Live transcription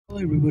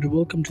Hello everybody,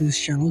 welcome to this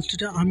channel.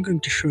 Today I'm going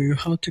to show you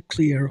how to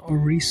clear or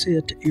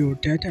reset your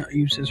data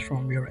usage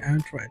from your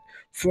Android.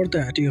 For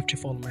that, you have to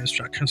follow my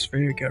instructions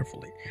very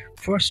carefully.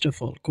 First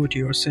of all, go to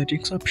your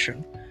settings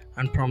option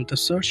and from the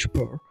search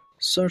bar,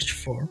 search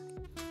for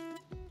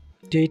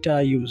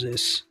data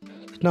uses.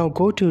 Now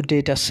go to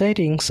data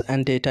settings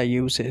and data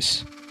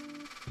uses.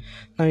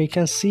 Now you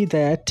can see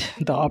that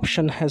the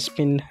option has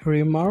been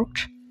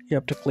remarked. You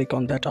have to click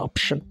on that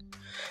option.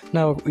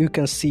 Now you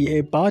can see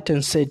a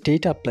button say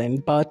data plan,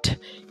 but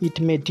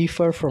it may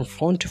differ from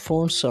phone to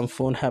phone. Some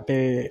phone have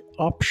a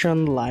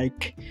option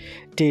like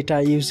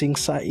data usage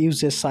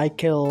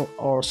cycle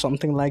or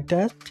something like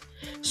that.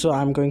 So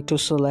I'm going to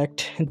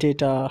select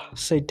data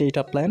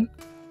plan.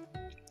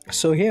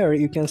 So here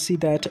you can see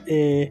that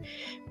a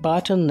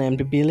button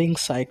named billing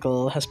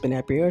cycle has been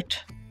appeared.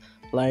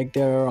 Like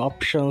there are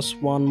options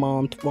 1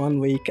 month, 1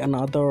 week,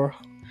 another,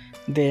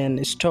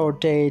 then start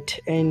date,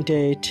 end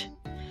date,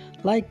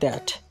 like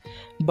that.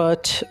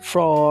 But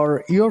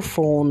for your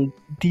phone,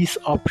 these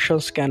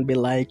options can be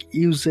like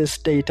uses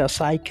data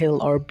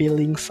cycle or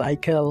billing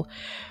cycle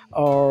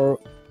or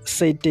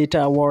set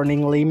data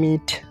warning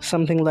limit,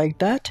 something like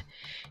that.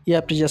 You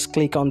have to just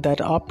click on that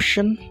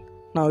option.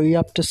 Now you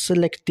have to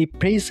select the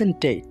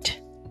present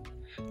date.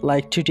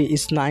 Like today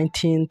is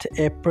 19th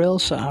April,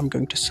 so I'm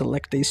going to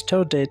select the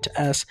start date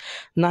as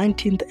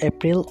 19th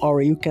April,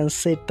 or you can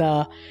set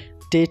the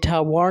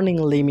data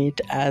warning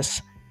limit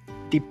as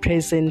the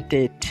present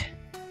date.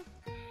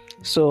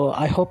 So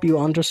I hope you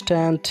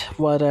understand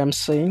what I'm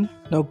saying.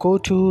 Now go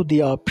to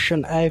the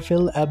option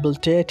available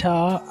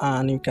data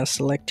and you can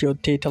select your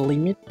data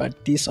limit,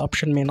 but this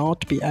option may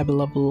not be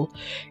available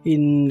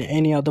in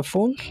any other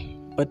phone.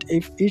 But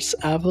if it's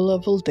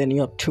available, then you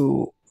have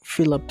to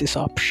fill up this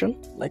option.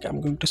 Like I'm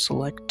going to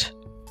select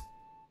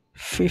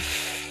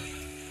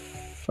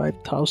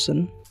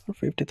 5,000 or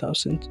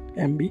 50,000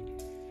 MB.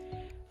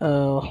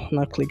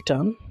 Now click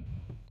done.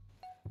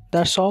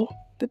 That's all.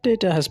 The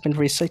data has been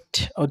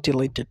reset or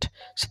deleted.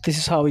 So this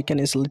is how we can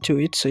easily do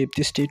it. So if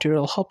this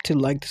tutorial helped you,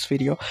 like this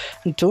video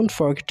and don't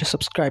forget to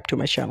subscribe to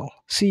my channel.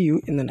 See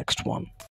you in the next one.